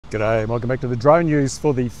G'day and welcome back to the drone news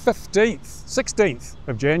for the 16th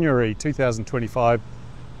of January 2025,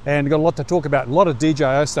 and got a lot to talk about, a lot of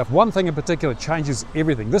DJI stuff. One thing in particular changes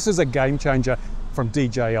everything. This is a game changer from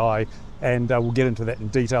DJI, and we'll get into that in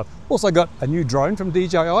detail. Also got a new drone from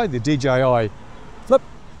DJI, the DJI Flip,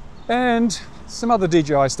 and some other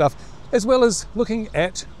DJI stuff, as well as looking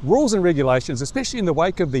at rules and regulations, especially in the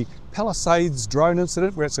wake of the Palisades drone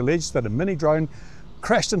incident, where it's alleged that a mini drone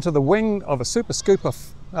crashed into the wing of a super scooper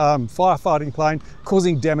firefighting plane,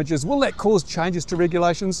 causing damages. Will that cause changes to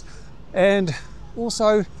regulations? And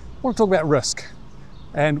also I want to talk about risk,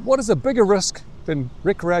 and what is a bigger risk than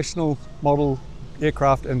recreational model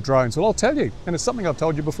aircraft and drones? Well, I'll tell you, and it's something I've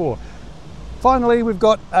told you before. Finally, we've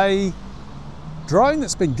got a drone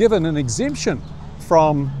that's been given an exemption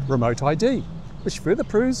from remote ID, which further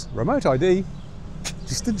proves remote ID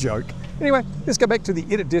just a joke. Anyway, let's go back to the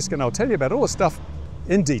edit desk and I'll tell you about all the stuff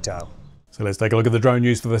in detail. So let's take a look at the drone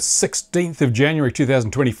news for the 16th of January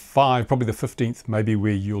 2025, probably the 15th, maybe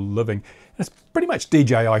where you're living. And it's pretty much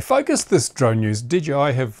DJI Focus, this drone news.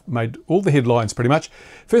 DJI have made all the headlines pretty much.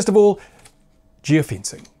 First of all,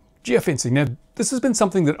 geofencing. Geofencing. Now, this has been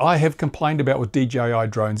something that I have complained about with DJI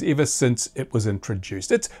drones ever since it was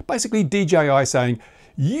introduced. It's basically DJI saying,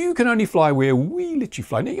 you can only fly where we let you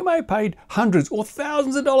fly. Now, you may have paid hundreds or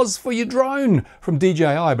thousands of dollars for your drone from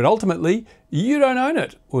DJI, but ultimately, you don't own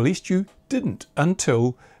it. Or at least you didn't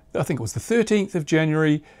until, I think it was the 13th of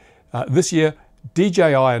January this year. DJI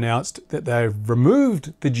announced that they've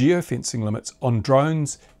removed the geofencing limits on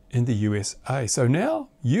drones in the USA. So now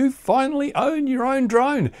you finally own your own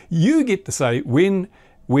drone. You get to say when,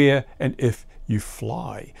 where, and if you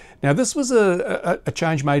fly. Now, this was a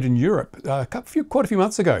change made in Europe quite a few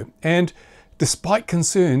months ago, and despite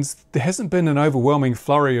concerns, there hasn't been an overwhelming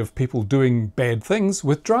flurry of people doing bad things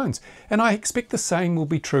with drones, and I expect the same will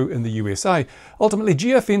be true in the USA. Ultimately,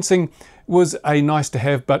 geofencing was a nice to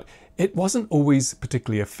have, but it wasn't always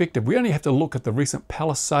particularly effective. We only have to look at the recent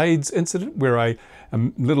Palisades incident, where a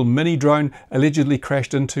little mini drone allegedly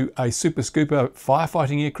crashed into a super scooper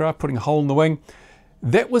firefighting aircraft, putting a hole in the wing.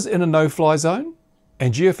 That was in a no-fly zone,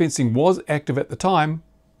 and geofencing was active at the time,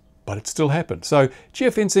 but it still happened. So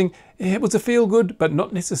geofencing, it was a feel-good, but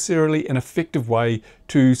not necessarily an effective way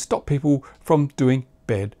to stop people from doing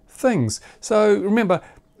bad things. So remember,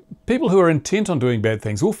 people who are intent on doing bad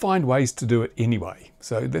things will find ways to do it anyway.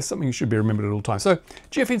 So that's something you should be remembered at all times. So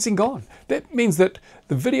geofencing gone. That means that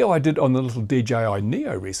the video I did on the little DJI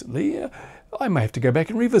Neo recently, I may have to go back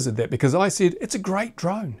and revisit that, because I said it's a great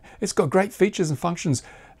drone. It's got great features and functions.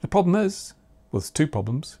 The problem is, well, there's two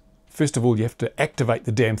problems. First of all, you have to activate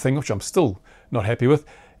the damn thing, which I'm still not happy with.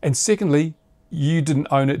 And secondly, you didn't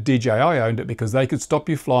own it, DJI owned it, because they could stop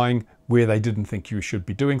you flying where they didn't think you should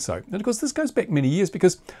be doing so. And of course, this goes back many years,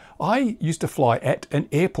 because I used to fly at an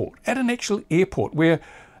airport, at an actual airport, where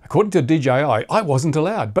according to DJI, I wasn't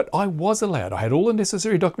allowed, but I was allowed. I had all the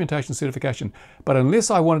necessary documentation certification, but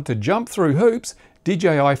unless I wanted to jump through hoops,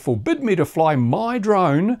 DJI forbid me to fly my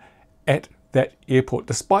drone at that airport,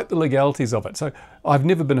 despite the legalities of it. So I've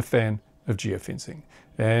never been a fan of geofencing.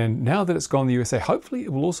 And now that it's gone in the USA, hopefully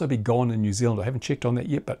it will also be gone in New Zealand. I haven't checked on that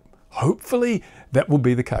yet, but hopefully that will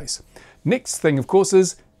be the case. Next thing, of course,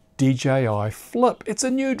 is DJI Flip. It's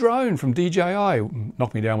a new drone from DJI.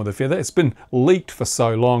 Knock me down with a feather. It's been leaked for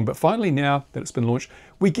so long, but finally now that it's been launched,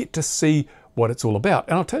 we get to see what it's all about.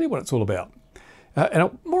 And I'll tell you what it's all about.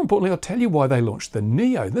 And more importantly, I'll tell you why they launched the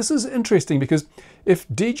Neo. This is interesting, because if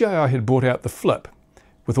DJI had brought out the Flip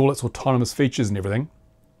with all its autonomous features and everything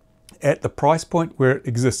at the price point where it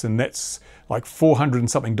exists, and that's like $400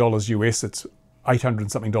 and something US, it's $800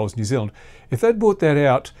 and something New Zealand. If they'd brought that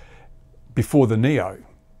out before the Neo,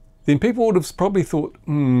 then people would have probably thought,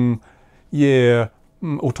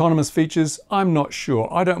 autonomous features, I'm not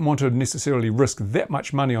sure. I don't want to necessarily risk that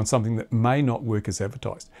much money on something that may not work as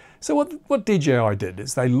advertised. So what DJI did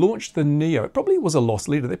is they launched the Neo. It probably was a loss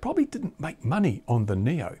leader. They probably didn't make money on the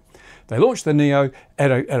Neo. They launched the Neo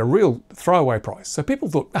at a real throwaway price. So people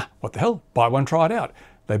thought, what the hell, buy one, try it out.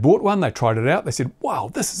 They bought one, they tried it out, they said, wow,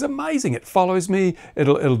 this is amazing. It follows me,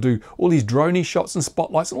 it'll do all these droney shots and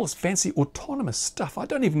spotlights and all this fancy autonomous stuff. I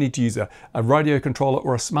don't even need to use a radio controller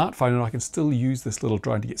or a smartphone, and I can still use this little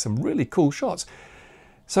drone to get some really cool shots.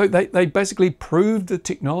 So they basically proved the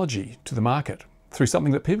technology to the market through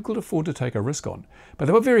something that people could afford to take a risk on. But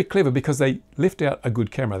they were very clever, because they left out a good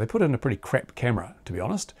camera. They put in a pretty crap camera, to be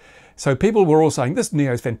honest. So people were all saying, this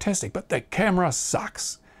Neo is fantastic, but the camera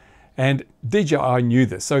sucks. And DJI knew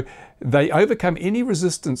this, so they overcome any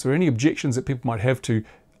resistance or any objections that people might have to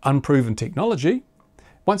unproven technology.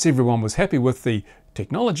 Once everyone was happy with the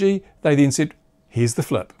technology, they then said, here's the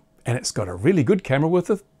Flip. And it's got a really good camera with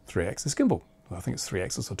a 3-axis gimbal. Well, I think it's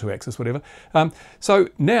 3-axis or 2-axis, whatever. So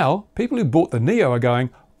now people who bought the Neo are going,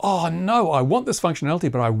 oh no, I want this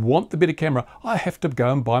functionality, but I want the better camera. I have to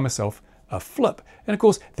go and buy myself a Flip. And of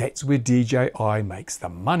course, that's where DJI makes the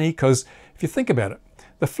money, because if you think about it,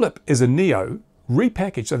 the Flip is a Neo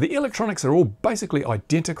repackaged. So the electronics are all basically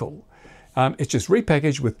identical. It's just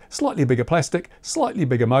repackaged with slightly bigger plastic, slightly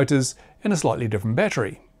bigger motors, and a slightly different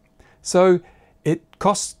battery. So it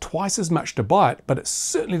costs twice as much to buy it, but it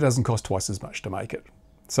certainly doesn't cost twice as much to make it.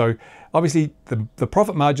 So obviously the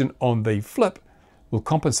profit margin on the Flip will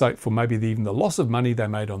compensate for maybe even the loss of money they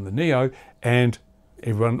made on the Neo, and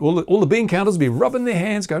everyone, all the bean counters will be rubbing their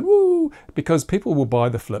hands going, woo, because people will buy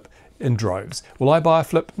the Flip in droves. Will I buy a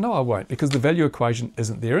Flip? No, I won't, because the value equation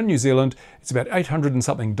isn't there. In New Zealand, it's about $800 and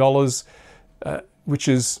something, which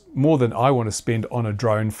is more than I want to spend on a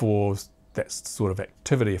drone for that sort of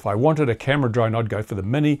activity. If I wanted a camera drone, I'd go for the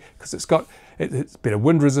Mini, because it's better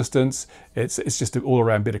wind resistance, it's just all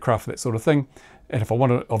around better craft, that sort of thing. And if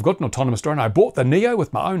I've got an autonomous drone, I bought the Neo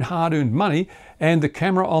with my own hard-earned money, and the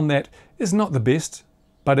camera on that is not the best,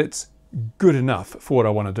 but it's good enough for what I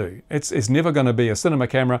want to do. It's never going to be a cinema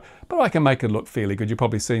camera, but I can make it look fairly good. You've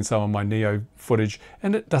probably seen some of my Neo footage,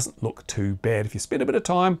 and it doesn't look too bad. If you spend a bit of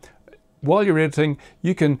time while you're editing,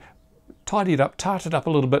 you can tidy it up, tart it up a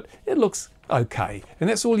little bit. It looks okay, and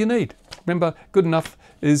that's all you need. Remember, good enough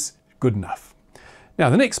is good enough. Now,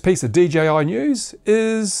 the next piece of DJI news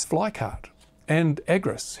is Flycart and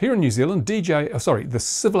Agris. Here in New Zealand, the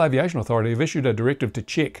Civil Aviation Authority have issued a directive to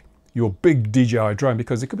check your big DJI drone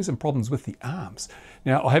because there could be some problems with the arms.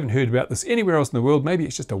 Now, I haven't heard about this anywhere else in the world. Maybe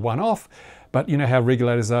it's just a one-off, but you know how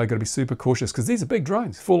regulators are, got to be super cautious because these are big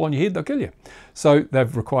drones. Fall on your head, they'll kill you. So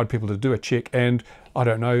they've required people to do a check, and I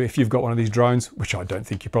don't know if you've got one of these drones, which I don't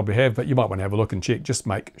think you probably have, but you might want to have a look and check, just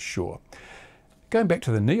make sure. Going back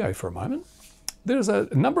to the Neo for a moment, there's a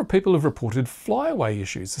number of people who've reported flyaway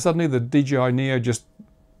issues. So suddenly the DJI Neo just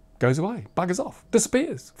goes away, buggers off,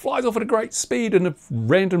 disappears, flies off at a great speed in a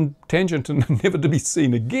random tangent and never to be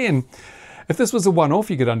seen again. If this was a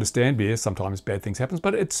one-off, you could understand, yeah, sometimes bad things happen,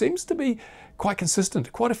 but it seems to be quite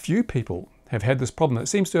consistent. Quite a few people have had this problem. It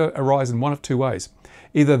seems to arise in one of two ways.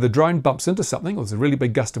 Either the drone bumps into something, or there's a really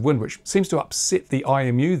big gust of wind, which seems to upset the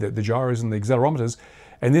IMU, the gyros and the accelerometers,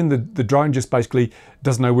 and then the drone just basically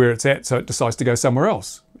doesn't know where it's at, so it decides to go somewhere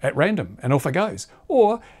else at random, and off it goes.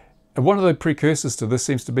 Or one of the precursors to this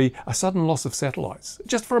seems to be a sudden loss of satellites.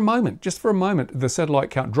 Just for a moment, the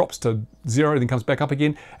satellite count drops to 0, then comes back up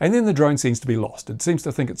again, and then the drone seems to be lost. It seems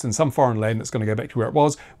to think it's in some foreign land and it's going to go back to where it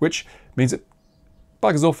was, which means it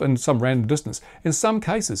buggers off in some random distance. In some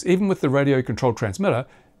cases, even with the radio controlled transmitter,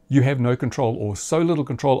 you have no control or so little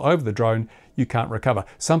control over the drone, you can't recover.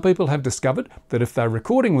 Some people have discovered that if they're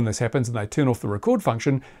recording when this happens and they turn off the record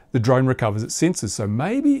function, the drone recovers its sensors. So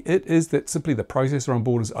maybe it is that simply the processor on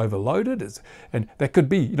board is overloaded. And that could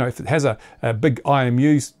be, you know, if it has a big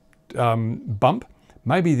IMU bump,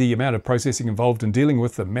 maybe the amount of processing involved in dealing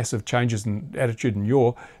with the massive changes in attitude and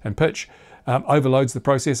yaw and pitch overloads the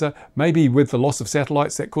processor. Maybe with the loss of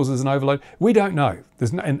satellites that causes an overload. We don't know.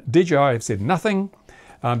 And DJI have said nothing.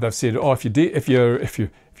 They've said, oh, if your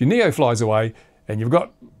Neo flies away and you've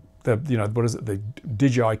got the, you know, what is it, the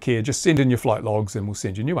DJI Care, just send in your flight logs and we'll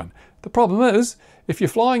send you a new one. The problem is, if you're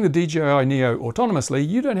flying the DJI Neo autonomously,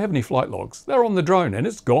 you don't have any flight logs. They're on the drone and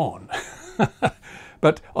it's gone.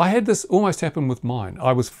 But I had this almost happen with mine.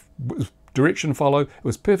 I was direction follow, it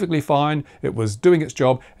was perfectly fine, it was doing its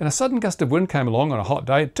job, and a sudden gust of wind came along on a hot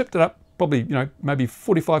day, it tipped it up probably, you know, maybe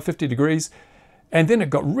 45, 50 degrees, and then it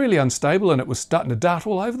got really unstable and it was starting to dart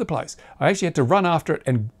all over the place. I actually had to run after it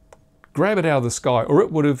and grab it out of the sky, or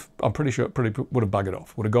it would have, I'm pretty sure it would have buggered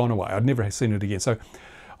off, would have gone away. I'd never have seen it again. So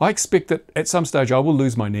I expect that at some stage I will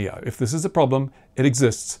lose my Neo. If this is a problem, it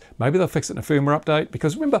exists. Maybe they'll fix it in a firmware update,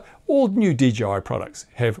 because remember, all new DJI products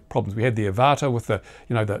have problems. We had the Avata with the,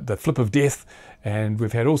 you know, the flip of death, and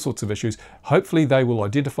we've had all sorts of issues. Hopefully they will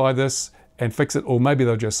identify this and fix it, or maybe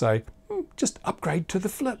they'll just say, just upgrade to the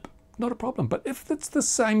Flip. Not a problem. But if it's the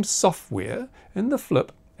same software in the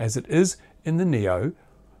Flip as it is in the Neo,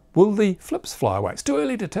 will the Flips fly away? It's too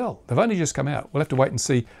early to tell. They've only just come out. We'll have to wait and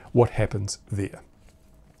see what happens there.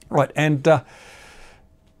 Right, and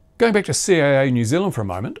going back to CAA New Zealand for a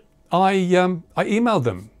moment, I emailed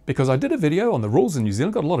them because I did a video on the rules in New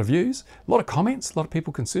Zealand, got a lot of views, a lot of comments, a lot of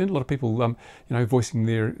people concerned, a lot of people you know, voicing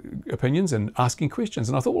their opinions and asking questions.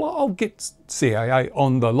 And I thought, well, I'll get CAA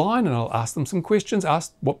on the line and I'll ask them some questions,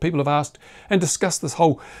 ask what people have asked, and discuss this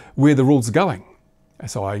whole where the rules are going.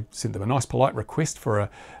 And so I sent them a nice polite request for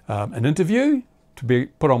an interview to be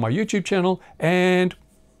put on my YouTube channel, and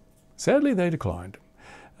sadly they declined.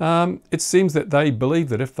 It seems that they believe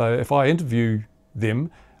that if I interview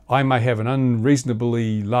them, I may have an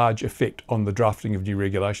unreasonably large effect on the drafting of new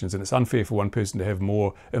regulations, and it's unfair for one person to have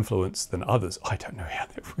more influence than others. I don't know how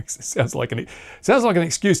that works. It sounds like an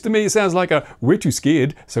excuse to me. It sounds like we're too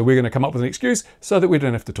scared, so we're going to come up with an excuse so that we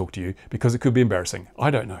don't have to talk to you because it could be embarrassing.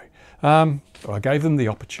 I don't know. I gave them the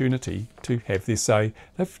opportunity to have their say.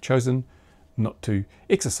 They've chosen not to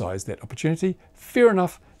exercise that opportunity. Fair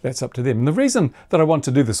enough. That's up to them. And the reason that I want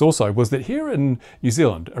to do this also was that here in New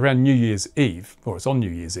Zealand, around New Year's Eve, or it's on New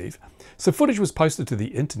Year's Eve, so footage was posted to the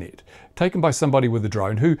internet, taken by somebody with a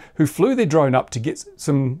drone who flew their drone up to get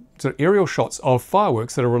some sort of aerial shots of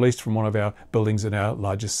fireworks that are released from one of our buildings in our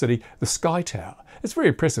largest city, the Sky Tower. It's very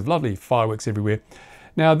impressive, lovely fireworks everywhere.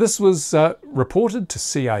 Now, this was reported to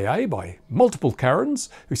CAA by multiple Karens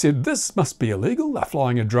who said this must be illegal. They're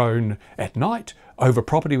flying a drone at night over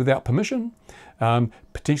property without permission,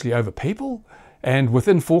 potentially over people, and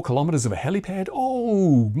within 4 kilometres of a helipad.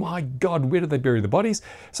 Oh my God, where did they bury the bodies?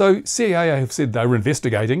 So CAA have said they were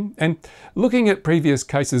investigating, and looking at previous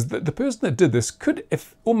cases, the person that did this could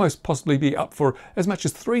almost possibly be up for as much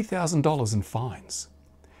as $3,000 in fines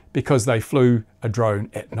because they flew a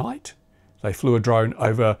drone at night. They flew a drone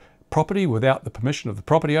over property without the permission of the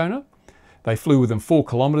property owner. They flew within 4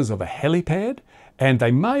 kilometres of a helipad, and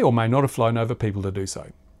they may or may not have flown over people to do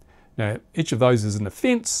so. Now, each of those is an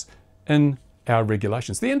offence in our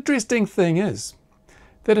regulations. The interesting thing is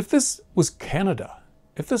that if this was Canada,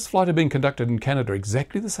 if this flight had been conducted in Canada,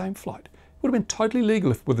 exactly the same flight, it would have been totally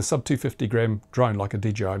legal with a sub 250 gram drone like a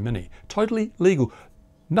DJI Mini. Totally legal.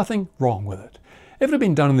 Nothing wrong with it. If it had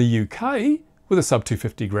been done in the UK with a sub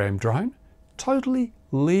 250 gram drone, totally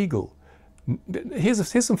legal.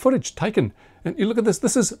 Here's some footage taken. And you look at this.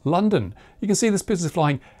 This is London. You can see this person is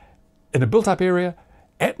flying in a built-up area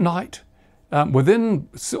at night,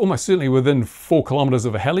 almost certainly within 4 kilometres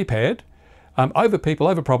of a helipad, over people,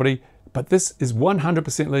 over property, but this is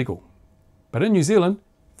 100% legal. But in New Zealand,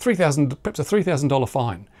 perhaps a $3,000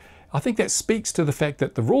 fine. I think that speaks to the fact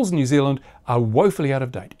that the rules in New Zealand are woefully out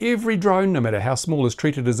of date. Every drone, no matter how small, is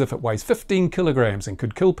treated as if it weighs 15 kilograms and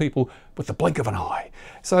could kill people with the blink of an eye.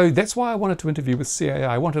 So that's why I wanted to interview with CAA.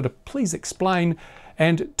 I wanted to please explain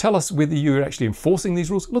and tell us whether you're actually enforcing these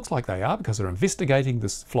rules. It looks like they are because they're investigating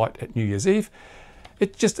this flight at New Year's Eve.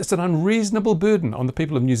 It's an unreasonable burden on the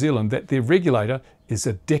people of New Zealand that their regulator is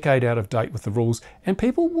a decade out of date with the rules, and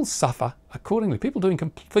people will suffer accordingly. People doing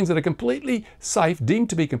things that are completely safe, deemed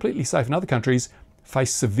to be completely safe in other countries,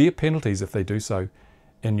 face severe penalties if they do so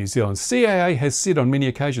in New Zealand. CAA has said on many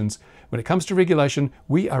occasions, when it comes to regulation,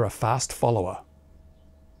 we are a fast follower.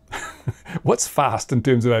 What's fast in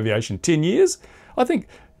terms of aviation? 10 years? I think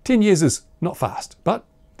 10 years is not fast, but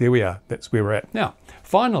there we are. That's where we're at. Now,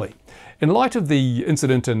 finally, in light of the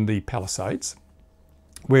incident in the Palisades,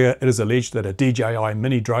 where it is alleged that a DJI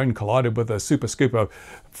mini drone collided with a Super Scooper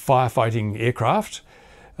firefighting aircraft,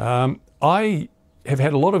 I have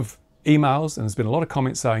had a lot of emails and there's been a lot of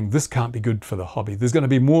comments saying this can't be good for the hobby. There's going to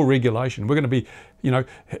be more regulation. We're going to be,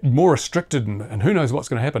 more restricted and who knows what's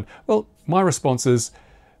going to happen. Well, my response is,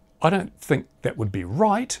 I don't think that would be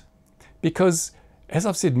right because, as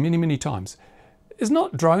I've said many, many times, it's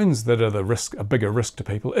not drones that are a bigger risk to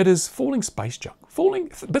people. It is falling space junk.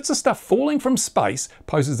 Bits of stuff falling from space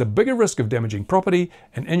poses a bigger risk of damaging property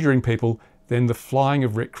and injuring people than the flying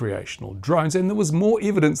of recreational drones. And there was more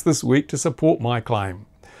evidence this week to support my claim.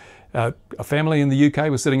 A family in the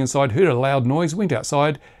UK was sitting inside, heard a loud noise, went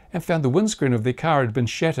outside and found the windscreen of their car had been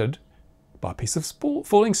shattered by a piece of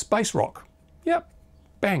falling space rock. Yep,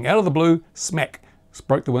 bang, out of the blue, smack,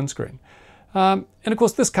 broke the windscreen. And of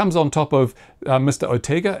course, this comes on top of Mr.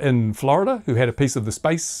 Ortega in Florida, who had a piece of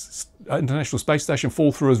the International Space Station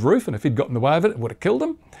fall through his roof, and if he'd got in the way of it, it would have killed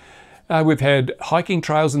him. We've had hiking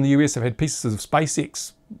trails in the US have had pieces of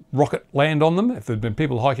SpaceX rocket land on them. If there'd been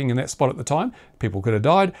people hiking in that spot at the time, people could have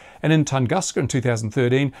died. And in Tunguska in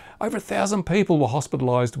 2013, over 1,000 people were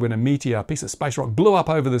hospitalized when a meteor, a piece of space rock, blew up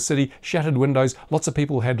over the city, shattered windows. Lots of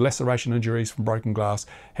people had laceration injuries from broken glass,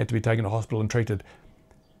 had to be taken to hospital and treated.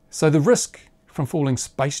 So the risk from falling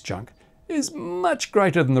space junk is much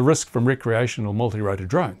greater than the risk from recreational multi-rotor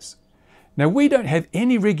drones. Now, we don't have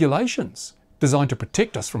any regulations designed to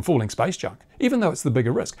protect us from falling space junk, even though it's the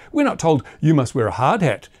bigger risk. We're not told you must wear a hard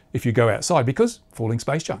hat if you go outside because falling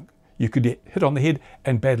space junk. You could get hit on the head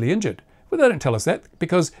and badly injured. Well, they don't tell us that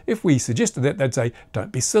because if we suggested that, they'd say,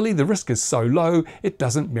 don't be silly, the risk is so low, it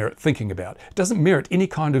doesn't merit thinking about. It doesn't merit any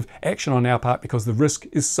kind of action on our part because the risk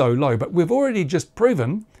is so low. But we've already just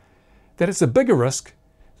proven that it's a bigger risk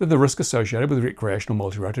than the risk associated with recreational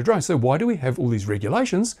multi-rotor drones. So why do we have all these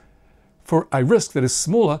regulations for a risk that is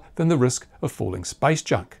smaller than the risk of falling space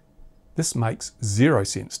junk. This makes zero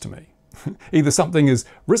sense to me. Either something is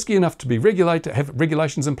risky enough to be regulated, to have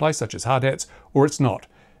regulations in place such as hard hats, or it's not.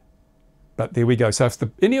 But there we go. So if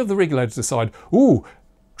any of the regulators decide, ooh,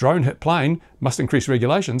 drone hit plane, must increase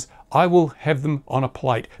regulations, I will have them on a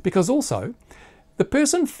plate. Because also, the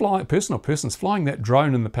person or persons flying that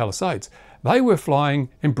drone in the Palisades, they were flying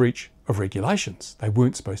in breach of regulations. They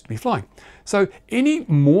weren't supposed to be flying. So any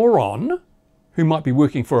moron who might be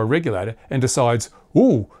working for a regulator and decides,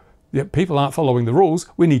 ooh, yeah, people aren't following the rules,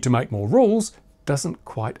 we need to make more rules, doesn't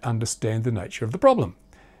quite understand the nature of the problem.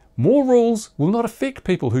 More rules will not affect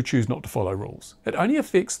people who choose not to follow rules. It only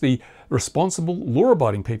affects the responsible,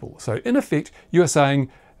 law-abiding people. So in effect, you are saying,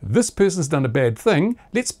 this person's done a bad thing,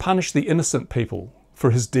 let's punish the innocent people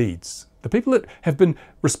for his deeds. The people that have been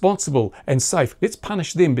responsible and safe, let's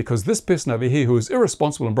punish them because this person over here who is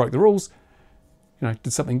irresponsible and broke the rules,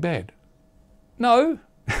 did something bad. No.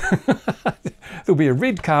 There'll be a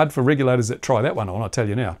red card for regulators that try that one on, I'll tell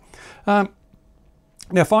you now.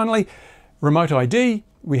 Now finally, remote ID.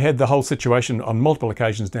 We had the whole situation on multiple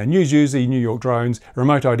occasions now. News Uzi, New York drones,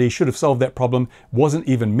 remote ID should have solved that problem. Wasn't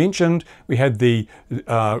even mentioned. We had the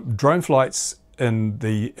drone flights in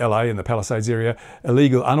the LA, in the Palisades area,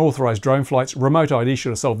 illegal, unauthorized drone flights. Remote ID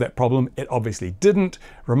should have solved that problem. It obviously didn't.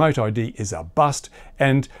 Remote ID is a bust.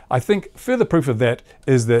 And I think further proof of that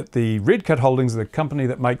is that the Redcat Holdings, the company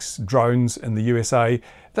that makes drones in the USA,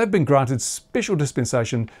 they've been granted special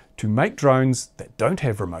dispensation to make drones that don't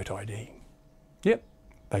have remote ID. Yep.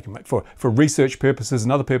 They can make for research purposes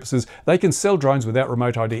and other purposes. They can sell drones without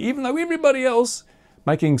remote ID, even though everybody else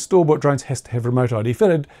making store-bought drones has to have remote ID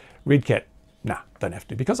fitted. Redcat, nah, don't have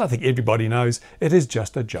to, because I think everybody knows it is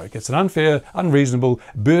just a joke. It's an unfair, unreasonable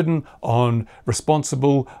burden on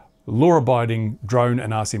responsible, law-abiding drone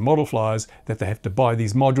and RC model flyers that they have to buy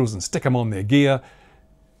these modules and stick them on their gear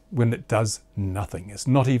when it does nothing. It's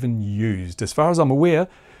not even used. As far as I'm aware,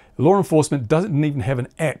 law enforcement doesn't even have an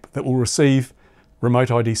app that will receive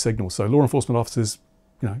remote ID signals. So law enforcement officers,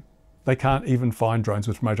 they can't even find drones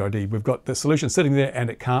with remote ID. We've got the solution sitting there and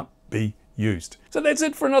it can't be used. So that's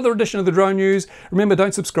it for another edition of the Drone News. Remember,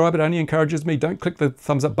 don't subscribe, it only encourages me. Don't click the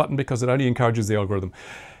thumbs up button because it only encourages the algorithm.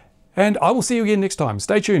 And I will see you again next time.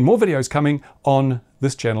 Stay tuned, more videos coming on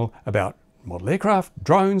this channel about model aircraft,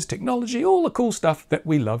 drones, technology, all the cool stuff that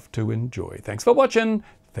we love to enjoy. Thanks for watching.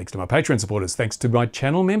 Thanks to my Patreon supporters. Thanks to my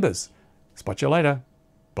channel members. Spot you later.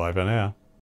 Bye for now.